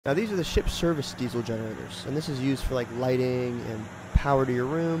Now these are the ship's service diesel generators, and this is used for like lighting and power to your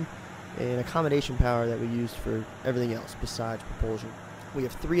room and accommodation power that we use for everything else besides propulsion. We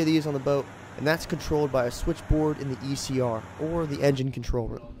have 3 of these on the boat, and that's controlled by a switchboard in the ECR, or the engine control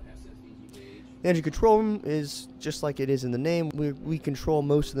room. The engine control room is just like it is in the name. We control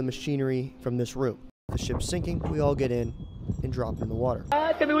most of the machinery from this room. If the ship's sinking, we all get in and drop it in the water.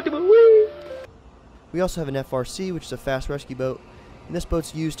 We also have an FRC, which is a fast rescue boat, and this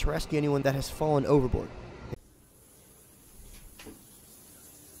boat's used to rescue anyone that has fallen overboard.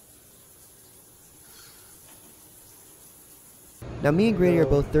 Now me and Grady are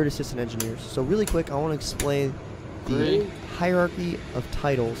both third assistant engineers, so really quick I want to explain the hierarchy of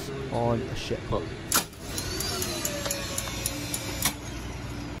titles on a ship.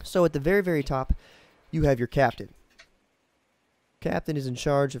 So at the very top, you have your captain. Captain is in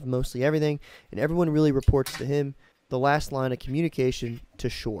charge of mostly everything, and everyone really reports to him, the last line of communication to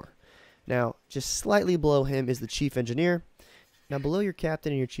shore. Now, just slightly below him is the chief engineer. Now, below your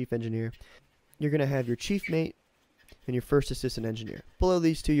captain and your chief engineer, you're going to have your chief mate and your first assistant engineer. Below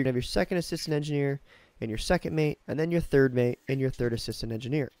these two, you're going to have your second assistant engineer and your second mate, and then your third mate and your third assistant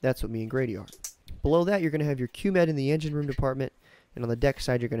engineer. That's what me and Grady are. Below that, you're going to have your QMed in the engine room department, and on the deck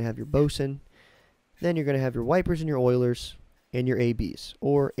side, you're going to have your bosun. Then you're going to have your wipers and your oilers, and your ABs,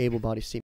 or able-bodied seamen.